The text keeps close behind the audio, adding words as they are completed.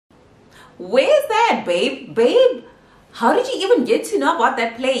Where's that, babe? Babe, how did you even get to know about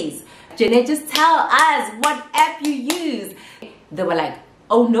that place? Jeanette, just tell us what app you use. They were like,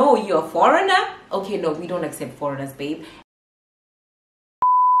 oh no, you're a foreigner? Okay, no, we don't accept foreigners, babe.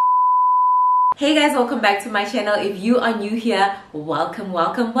 Hey guys, welcome back to my channel. If you are new here, welcome,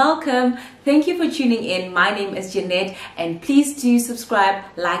 welcome, welcome. Thank you for tuning in. My name is Jeanette, and please do subscribe,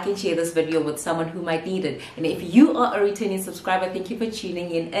 like and share this video with someone who might need it. And if you are a returning subscriber, thank you for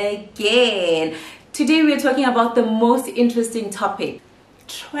tuning in again. Today we are talking about the most interesting topic,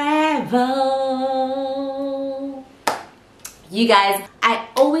 travel. You guys, I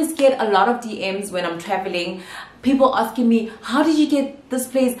always get a lot of DMs when I'm traveling. People asking me, how did you get this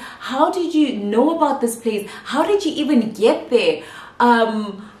place? How did you know about this place? How did you even get there?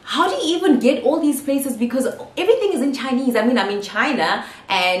 How do you even get all these places? Because everything is in Chinese. I mean, I'm in China,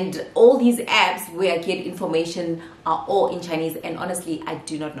 and all these apps where I get information are all in Chinese. And honestly, I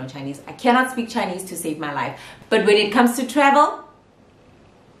do not know Chinese. I cannot speak Chinese to save my life. But when it comes to travel,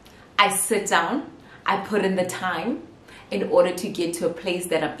 I sit down, I put in the time in order to get to a place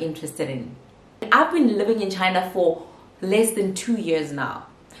that I'm interested in. I've been living in China for less than 2 years now,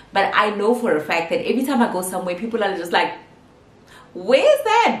 but I know for a fact that every time I go somewhere, people are just like, where's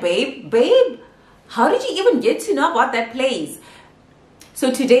that, babe? Babe, how did you even get to know about that place?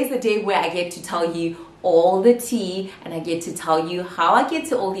 So today's the day where I get to tell you all the tea, and I get to tell you how I get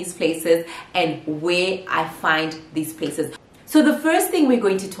to all these places and where I find these places. So the first thing we're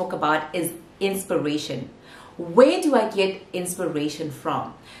going to talk about is inspiration. Where do I get inspiration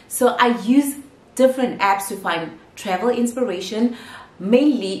from? So I use different apps to find travel inspiration,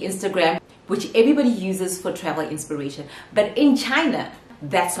 mainly Instagram, which everybody uses for travel inspiration. But in China,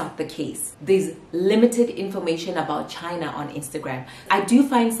 that's not the case. There's limited information about China on Instagram. I do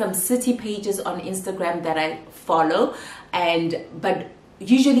find some city pages on Instagram that I follow, but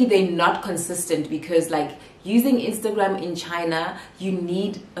usually they're not consistent, because like using Instagram in China, you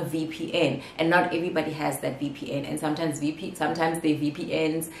need a VPN, and not everybody has that VPN, and sometimes their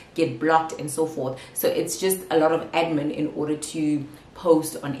VPNs get blocked and so forth. So it's just a lot of admin in order to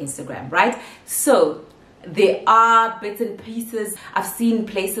post on Instagram, right? So there are bits and pieces. I've seen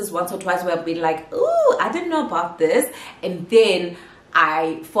places once or twice where I've been like, ooh, I didn't know about this, and then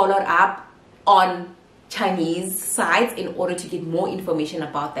I followed up on Chinese sites in order to get more information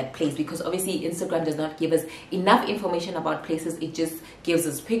about that place, because obviously Instagram does not give us enough information about places. It just gives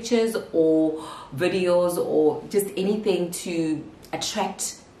us pictures or videos or just anything to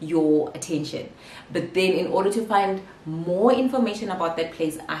attract your attention. But then in order to find more information about that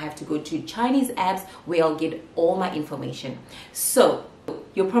place, I have to go to Chinese apps where I'll get all my information. So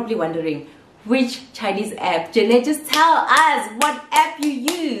you're probably wondering, which Chinese app? Jeanette, just tell us what app you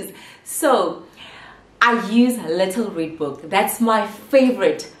use. So I use Little Red Book. That's my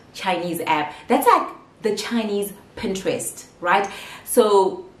favorite Chinese app. That's like the Chinese Pinterest, right?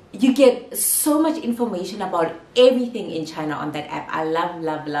 So you get so much information about everything in China on that app. I love,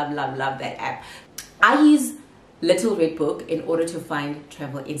 love, love, love, love that app. I use Little Red Book in order to find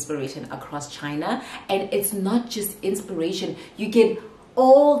travel inspiration across China. And it's not just inspiration. You get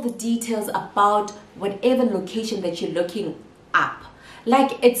all the details about whatever location that you're looking up.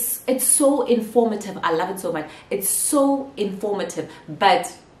 Like it's so informative. I love it so much. It's so informative,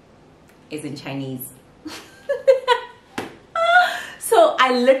 but it's in Chinese. So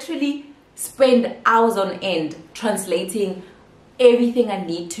I literally spend hours on end translating everything I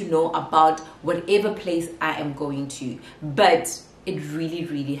need to know about whatever place I am going to. But it really,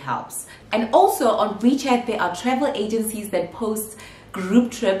 really helps. And also on WeChat, there are travel agencies that post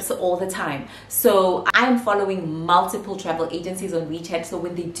group trips all the time. So I'm following multiple travel agencies on WeChat. So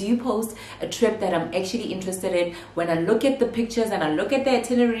when they do post a trip that I'm actually interested in, when I look at the pictures and I look at the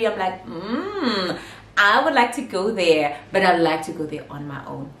itinerary, I'm like, I would like to go there, but I'd like to go there on my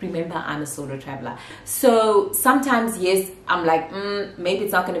own. Remember, I'm a solo traveler. So sometimes, yes, I'm like, maybe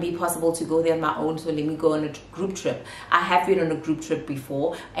it's not going to be possible to go there on my own, so let me go on a group trip. I have been on a group trip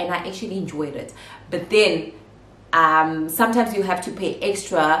before, and I actually enjoyed it. But then sometimes you have to pay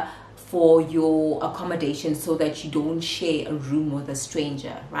extra for your accommodation so that you don't share a room with a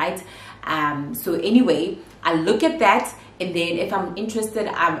stranger, right? So anyway, I look at that, and then if I'm interested,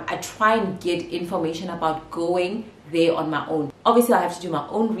 I try and get information about going there on my own. Obviously, I have to do my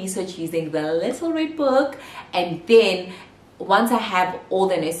own research using the Little Red Book, and then once I have all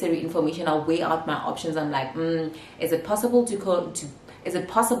the necessary information, I'll weigh out my options. I'm like, is it possible to go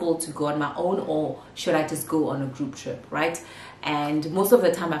on my own, or should I just go on a group trip, right? And most of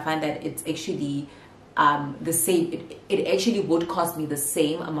the time I find that it's actually the same. It actually would cost me the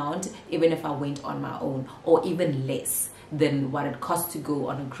same amount even if I went on my own, or even less. than what it costs to go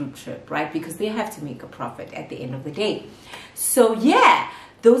on a group trip, right? Because they have to make a profit at the end of the day. So yeah,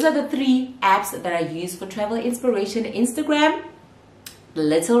 those are the 3 apps that I use for travel inspiration: Instagram, the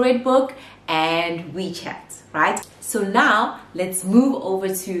Little Red Book, and WeChat, right? So now let's move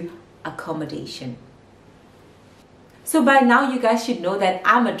over to accommodation. So by now you guys should know that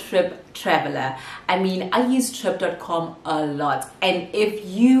I'm a trip traveler. I mean, I use trip.com a lot, and if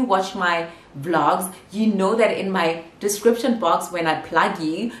you watch my vlogs, you know that in my description box when I plug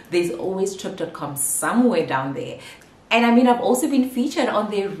you, there's always trip.com somewhere down there. And I mean, I've also been featured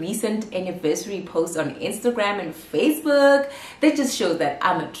on their recent anniversary posts on Instagram and Facebook. That just shows that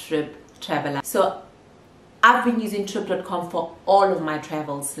I'm a trip traveler. So I've been using trip.com for all of my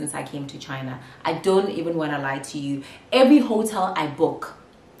travels since I came to China. I don't even want to lie to you. Every hotel I book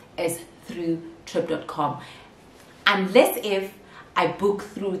is through trip.com. Unless if I book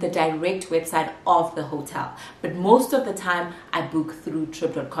through the direct website of the hotel. But most of the time I book through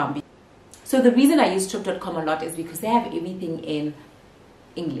trip.com. So the reason I use trip.com a lot is because they have everything in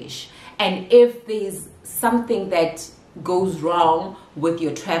English. And if there's something that goes wrong with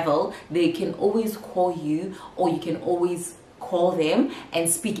your travel, they can always call you, or you can always call them and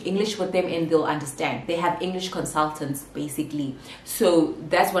speak English with them and they'll understand. They have English consultants basically. So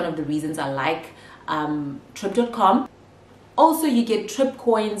that's one of the reasons I like trip.com. Also, you get trip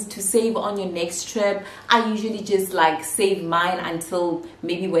coins to save on your next trip. I usually just like save mine until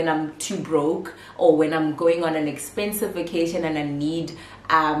maybe when I'm too broke, or when I'm going on an expensive vacation and I need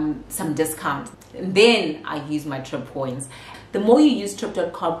some discount. And then I use my trip coins. The more you use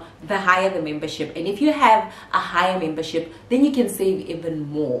trip.com, the higher the membership. And if you have a higher membership, then you can save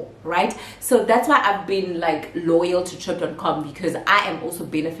even more, right? So that's why I've been like loyal to trip.com, because I am also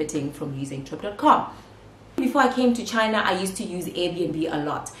benefiting from using trip.com. Before I came to China, I used to use Airbnb a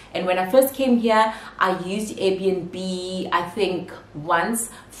lot. And when I first came here, I used Airbnb, I think once,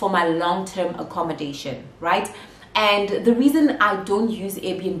 for my long-term accommodation, right? And the reason I don't use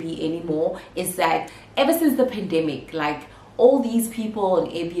Airbnb anymore is that ever since the pandemic, like all these people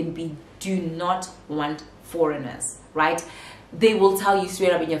on Airbnb do not want foreigners, right? They will tell you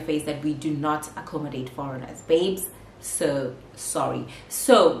straight up in your face that we do not accommodate foreigners, babes. So sorry.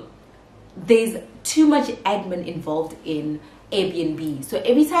 So there's too much admin involved in Airbnb. So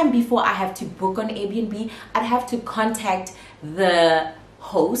every time before I have to book on Airbnb, I'd have to contact the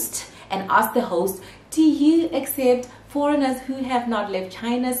host and ask the host, do you accept foreigners who have not left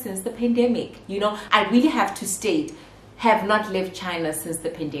China since the pandemic? You know, I really have to state, have not left China since the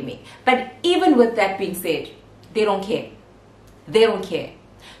pandemic. But even with that being said, they don't care. They don't care.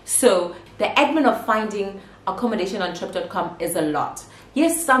 So the admin of finding accommodation on trip.com is a lot.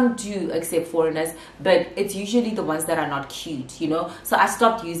 Yes, some do accept foreigners, but it's usually the ones that are not cute, you know. So I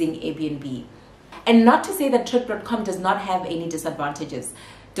stopped using Airbnb. And not to say that trip.com does not have any disadvantages.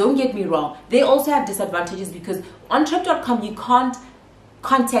 Don't get me wrong. They also have disadvantages, because on trip.com you can't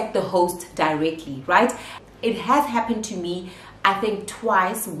contact the host directly, right? It has happened to me, I think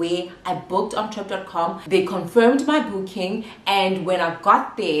twice, where I booked on trip.com. They confirmed my booking, and when I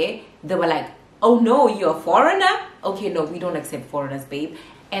got there, they were like, oh no, you're a foreigner? Okay, no, we don't accept foreigners, babe.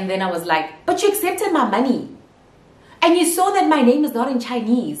 And then I was like, but you accepted my money. And you saw that my name is not in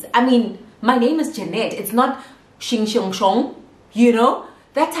Chinese. I mean, my name is Jeanette. It's not Xing Xiong Shong, you know?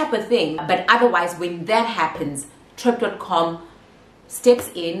 That type of thing. But otherwise, when that happens, trip.com steps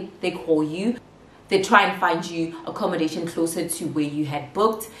in, they call you. They try and find you accommodation closer to where you had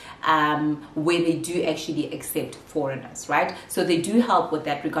booked, where they do actually accept foreigners, right? So they do help with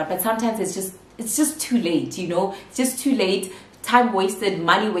that regard. But sometimes it's just too late, you know? It's just too late. Time wasted,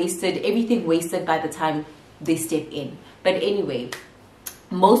 money wasted, everything wasted by the time they step in. But anyway,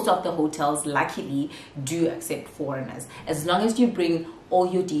 most of the hotels luckily do accept foreigners, as long as you bring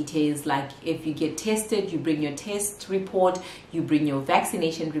all your details. Like if you get tested, you bring your test report, you bring your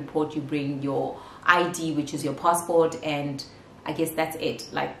vaccination report, you bring your ID, which is your passport, and I guess that's it.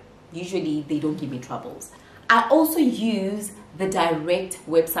 Like usually they don't give me troubles. I also use the direct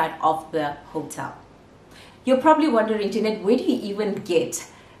website of the hotel. You're probably wondering, Jeanette, where do you even get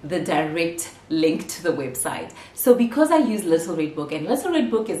the direct link to the website? So because I use Little Red Book, and Little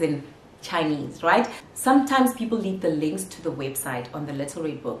Red Book is in Chinese, right? Sometimes people leave the links to the website on the Little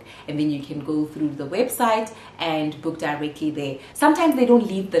Red Book, and then you can go through the website and book directly there. Sometimes they don't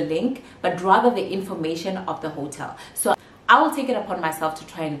leave the link, but rather the information of the hotel. So I will take it upon myself to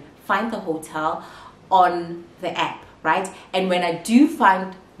try and find the hotel on the app, right? And when I do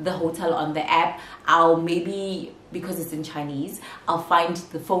find the hotel on the app, I'll maybe, because it's in Chinese, I'll find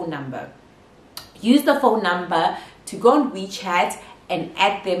the phone number. Use the phone number to go on WeChat and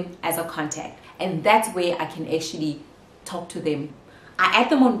add them as a contact. And that's where I can actually talk to them. I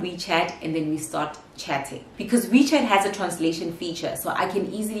add them on WeChat and then we start chatting, because WeChat has a translation feature, so I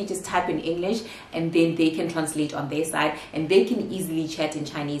can easily just type in English and then they can translate on their side, and they can easily chat in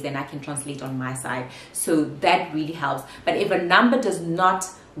Chinese and I can translate on my side. So that really helps. But if a number does not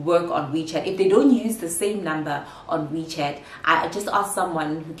work on WeChat, if they don't use the same number on WeChat, I just ask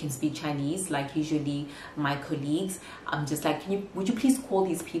someone who can speak Chinese, like usually my colleagues. I'm just like, would you please call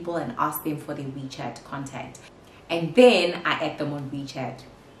these people and ask them for their WeChat contact? And then I add them on WeChat.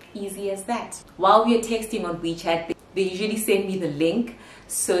 Easy as that. While we are texting on WeChat, they usually send me the link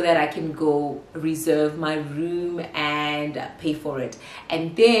so that I can go reserve my room and pay for it.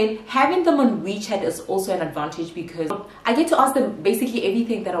 And then having them on WeChat is also an advantage, because I get to ask them basically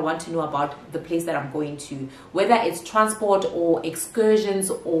everything that I want to know about the place that I'm going to, whether it's transport or excursions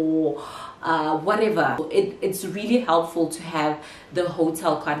or whatever. It's really helpful to have the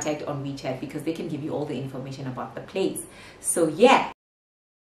hotel contact on WeChat, because they can give you all the information about the place. So yeah.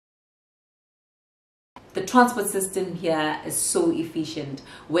 The transport system here is so efficient,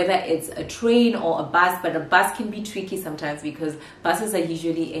 whether it's a train or a bus, but a bus can be tricky sometimes because buses are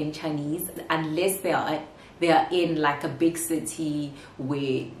usually in Chinese, unless they are in like a big city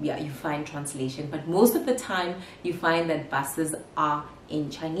where you find translation. But most of the time you find that buses are in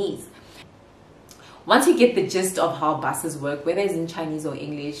Chinese. Once you get the gist of how buses work, whether it's in Chinese or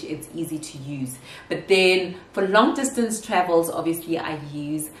English, it's easy to use. But then for long distance travels, obviously I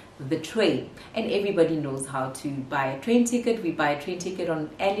use the train, and everybody knows how to buy a train ticket. We buy a train ticket on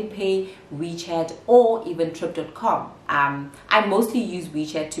Alipay, WeChat, or even trip.com. I mostly use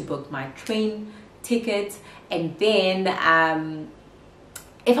WeChat to book my train ticket, and then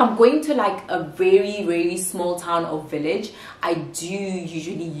if I'm going to like a very, very small town or village, I do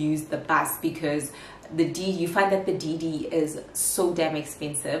usually use the bus, because you find that the DD is so damn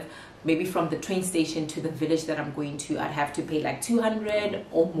expensive. Maybe from the train station to the village that I'm going to, I'd have to pay like 200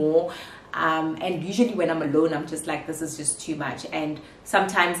 or more. And usually when I'm alone, I'm just like, this is just too much. And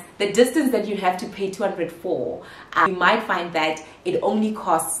sometimes the distance that you have to pay 200 for, you might find that it only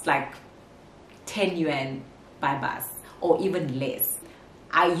costs like 10 yuan by bus, or even less.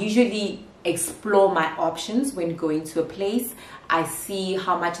 I usually explore my options when going to a place. I see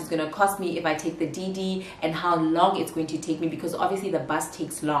how much it's going to cost me if I take the DD and how long it's going to take me, because obviously the bus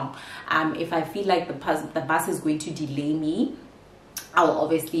takes long. If I feel like the bus is going to delay me, I'll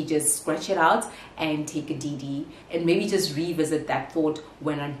obviously just scratch it out and take a DD, and maybe just revisit that thought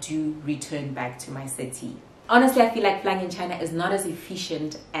when I do return back to my city. Honestly, I feel like flying in China is not as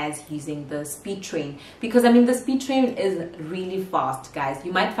efficient as using the speed train, because I mean the speed train is really fast, guys.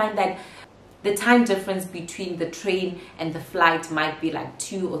 You might find that the time difference between the train and the flight might be like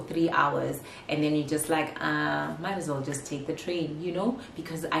 2 or 3 hours, and then you're just like, might as well just take the train, you know,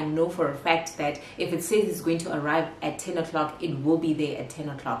 because I know for a fact that if it says it's going to arrive at 10 o'clock, it will be there at 10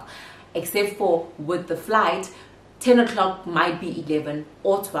 o'clock. Except for with the flight, 10 o'clock might be 11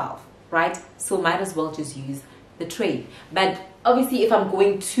 or 12, right? So might as well just use the train. But obviously if I'm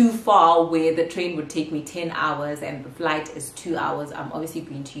going too far where the train would take me 10 hours and the flight is 2 hours, I'm obviously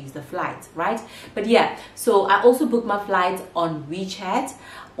going to use the flight, right? But yeah, so I also book my flights on WeChat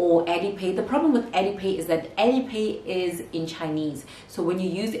or Alipay. The problem with Alipay is that Alipay is in Chinese, so when you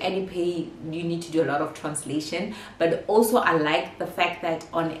use Alipay you need to do a lot of translation. But also I like the fact that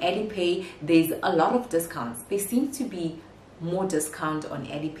on Alipay there's a lot of discounts. There seems to be more discount on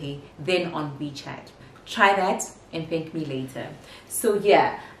Alipay than on WeChat. Try that and thank me later. So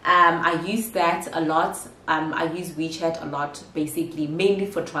yeah, I use that a lot. I use WeChat a lot, basically mainly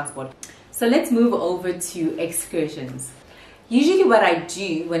for transport. So let's move over to excursions. Usually what I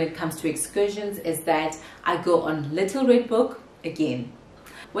do when it comes to excursions is that I go on Little Red Book again.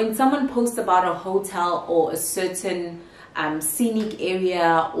 When someone posts about a hotel or a certain scenic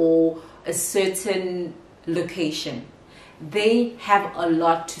area or a certain location, they have a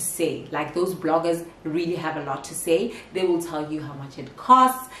lot to say. Like, those bloggers really have a lot to say. They will tell you how much it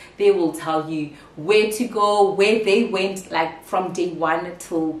costs. They will tell you where to go, where they went, like from day one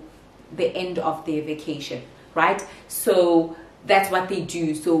till the end of their vacation, right? So that's what they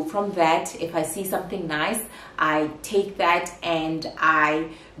do. So from that, if I see something nice, I take that and I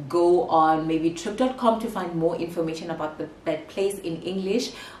go on maybe trip.com to find more information about that place in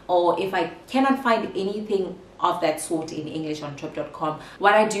English. Or if I cannot find anything of that sort in English on trip.com,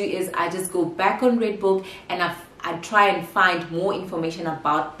 what I do is I just go back on Redbook and I try and find more information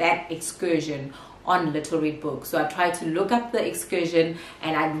about that excursion on Little Red Book. So I try to look up the excursion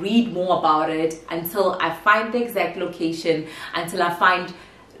and I read more about it until I find the exact location, until I find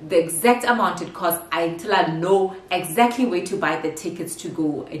the exact amount it costs until I know exactly where to buy the tickets to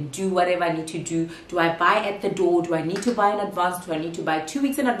go and do whatever I need to do. Do I buy at the door? Do I need to buy in advance? Do I need to buy 2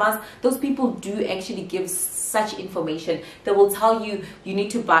 weeks in advance? Those people do actually give such information. They will tell you you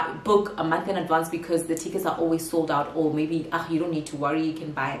need to book a month in advance because the tickets are always sold out, or maybe you don't need to worry, you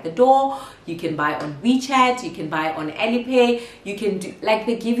can buy at the door, you can buy on WeChat, you can buy on Alipay, you can do, like,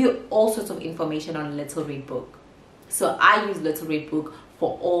 they give you all sorts of information on Little Red Book. So I use Little Red Book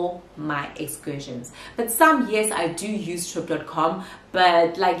for all my excursions. But some, yes, I do use trip.com,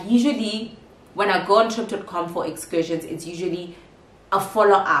 but like usually when I go on trip.com for excursions, it's usually a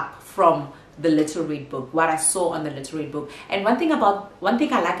follow-up from the Little Red Book, what I saw on the Little Red Book. And one thing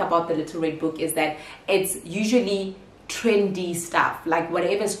I like about the Little Red Book is that it's usually trendy stuff, like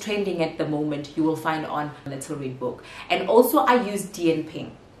whatever's trending at the moment you will find on Little Red Book. And also I use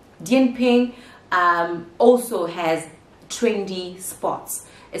DNPing. DNPing also has trendy spots,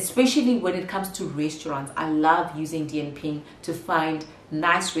 especially when it comes to restaurants. I love using DNPing to find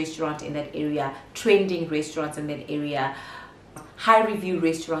nice restaurants in that area, trending restaurants in that area, high review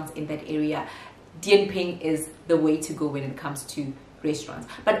restaurants in that area. DNPing is the way to go when it comes to restaurants.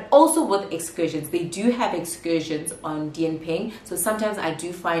 But also with excursions, they do have excursions on DNPing, so sometimes I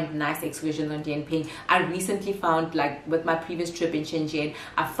do find nice excursions on DNPing. I recently found, like with my previous trip in Shenzhen,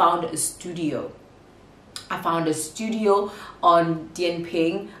 I found a studio on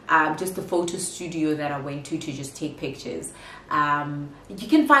DNPing, just a photo studio that I went to just take pictures. You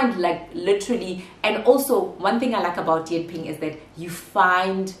can find like literally, and also one thing I like about DNPing is that you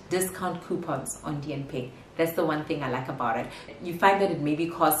find discount coupons on DNPing. That's the one thing I like about it. You find that it maybe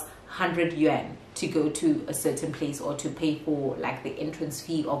costs 100 yuan to go to a certain place, or to pay for like the entrance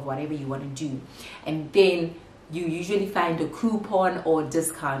fee of whatever you want to do, and then you usually find a coupon or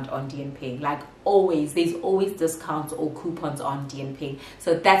discount on DNPing. Like always, there's always discounts or coupons on DNPing.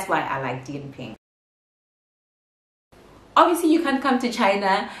 So that's why I like DNPing. Obviously, you can't come to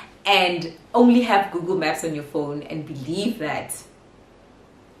China and only have Google Maps on your phone and believe that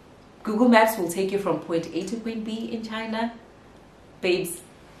Google Maps will take you from point A to point B in China. Babes,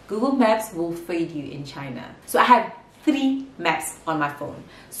 Google Maps will fail you in China. So I have 3 maps on my phone.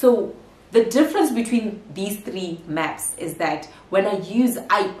 So the difference between these 3 maps is that when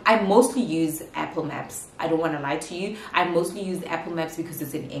I mostly use Apple Maps. I don't want to lie to you. I mostly use Apple Maps because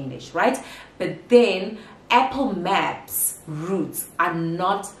it's in English, right? But then Apple Maps routes are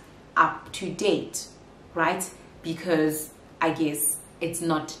not up to date, right? Because I guess it's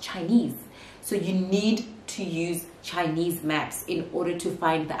not Chinese. So you need to use Chinese maps in order to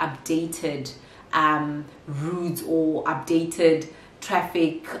find the updated routes or updated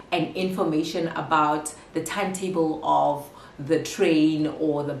traffic and information about the timetable of the train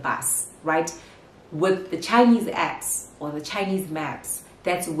or the bus, right? With the Chinese apps or the Chinese maps,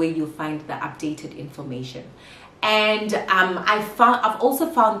 that's where you'll find the updated information. And I've also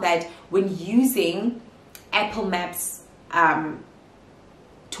found that when using Apple Maps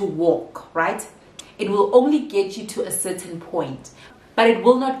to walk, right, it will only get you to a certain point, but it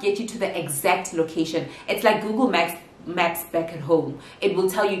will not get you to the exact location. It's like Google Maps back at home. It will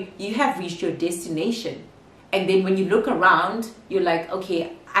tell you you have reached your destination, and then when you look around, you're like,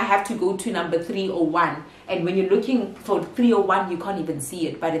 okay, I have to go to number 301, and when you're looking for 301, you can't even see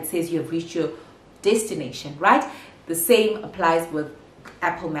it, but it says you have reached your destination, right? The same applies with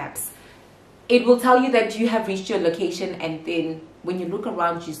Apple Maps. It will tell you that you have reached your location, and then when you look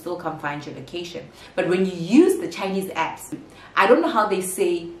around, you still can't find your location. But when you use the Chinese apps, I don't know how they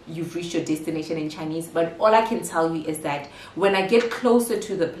say you've reached your destination in Chinese, but all I can tell you is that when I get closer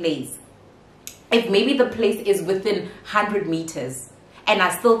to the place, if maybe the place is within 100 meters and I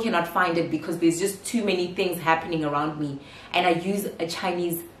still cannot find it because there's just too many things happening around me, and I use a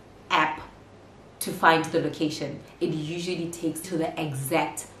Chinese app to find the location, it usually takes to the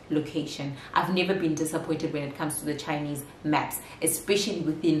exact location. I've never been disappointed when it comes to the Chinese maps, especially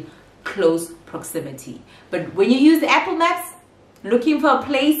within close proximity. But when you use the Apple Maps, looking for a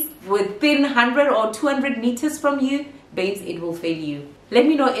place within 100 or 200 meters from you, babes, it will fail you. Let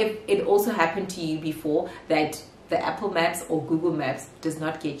me know if it also happened to you before, that the Apple Maps or Google Maps does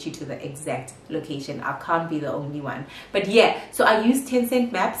not get you to the exact location. I can't be the only one. But yeah, so I use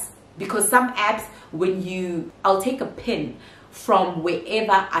Tencent Maps because some apps, I'll take a pin from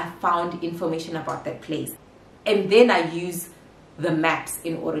wherever I found information about that place, and then I use the maps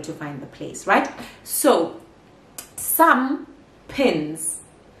in order to find the place, right? So some pins,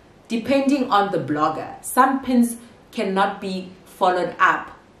 depending on the blogger, some pins cannot be followed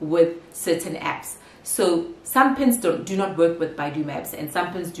up with certain apps. So some pins do not work with Baidu Maps, and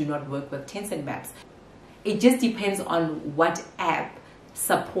some pins do not work with Tencent Maps. It just depends on what app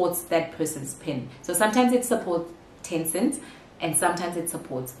supports that person's pin. So sometimes it supports Tencent and sometimes it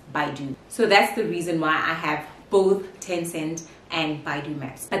supports Baidu. So that's the reason why I have both Tencent and Baidu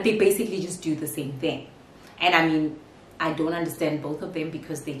Maps. But they basically just do the same thing. And I mean, I don't understand both of them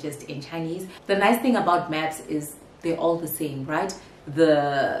because they're just in Chinese. The nice thing about maps is they're all the same, right?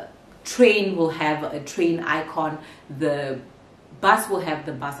 The train will have a train icon, the bus will have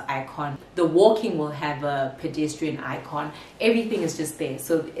the bus icon, the walking will have a pedestrian icon. Everything is just there.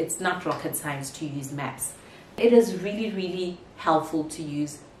 So it's not rocket science to use maps. It is really, really helpful to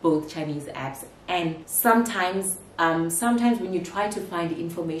use both Chinese apps. And sometimes when you try to find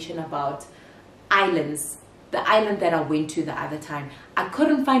information about islands, the island that I went to the other time, I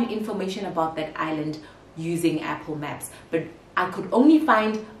couldn't find information about that island using Apple Maps, but I could only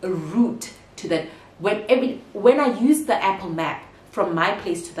find a route to that. When I used the Apple Map from my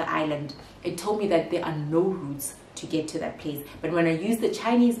place to the island, it told me that there are no routes to get to that place. But when I used the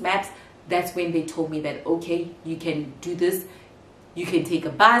Chinese maps, that's when they told me that, okay, you can do this. You can take a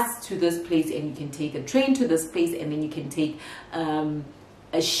bus to this place, and you can take a train to this place, and then you can take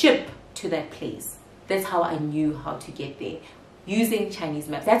a ship to that place. That's how I knew how to get there, using Chinese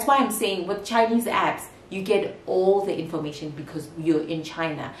maps. That's why I'm saying with Chinese apps, you get all the information because you're in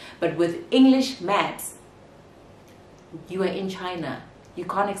China. But with English maps, you are in China. You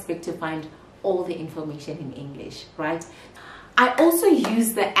can't expect to find all the information in English, right? I also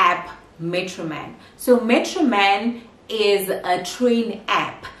use the app Metroman. So Metroman is a train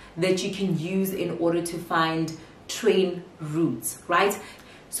app that you can use in order to find train routes, right?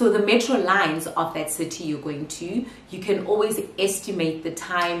 So the metro lines of that city you're going to, you can always estimate the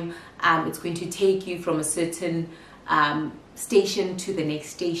time it's going to take you from a certain station to the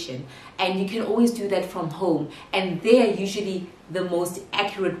next station. And you can always do that from home. And they are usually the most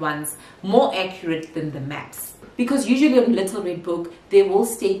accurate ones, more accurate than the maps. Because usually on Little Red Book, they will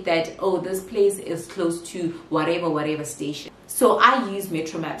state that, oh, this place is close to whatever station. So I use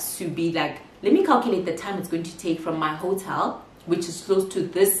Metro Maps to be like, let me calculate the time it's going to take from my hotel, which is close to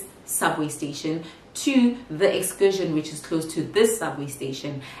this subway station, to the excursion, which is close to this subway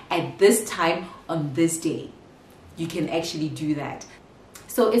station, at this time on this day. You can actually do that.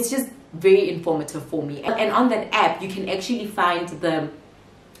 So it's just very informative for me. And on that app, you can actually find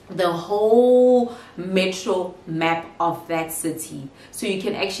the whole metro map of that city. So you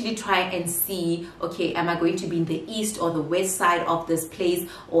can actually try and see, okay, am I going to be in the east or the west side of this place,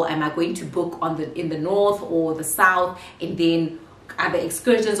 or am I going to book in the north or the south, and then are the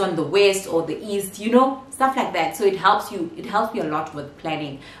excursions on the west or the east, you know, stuff like that. So it helps me a lot with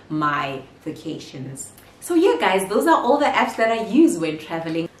planning my vacations. So yeah guys, those are all the apps that I use when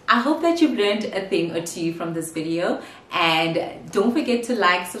traveling. I hope that you've learned a thing or two from this video, and don't forget to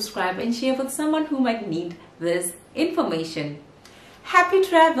like, subscribe and share with someone who might need this information. Happy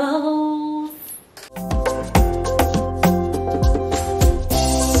travel!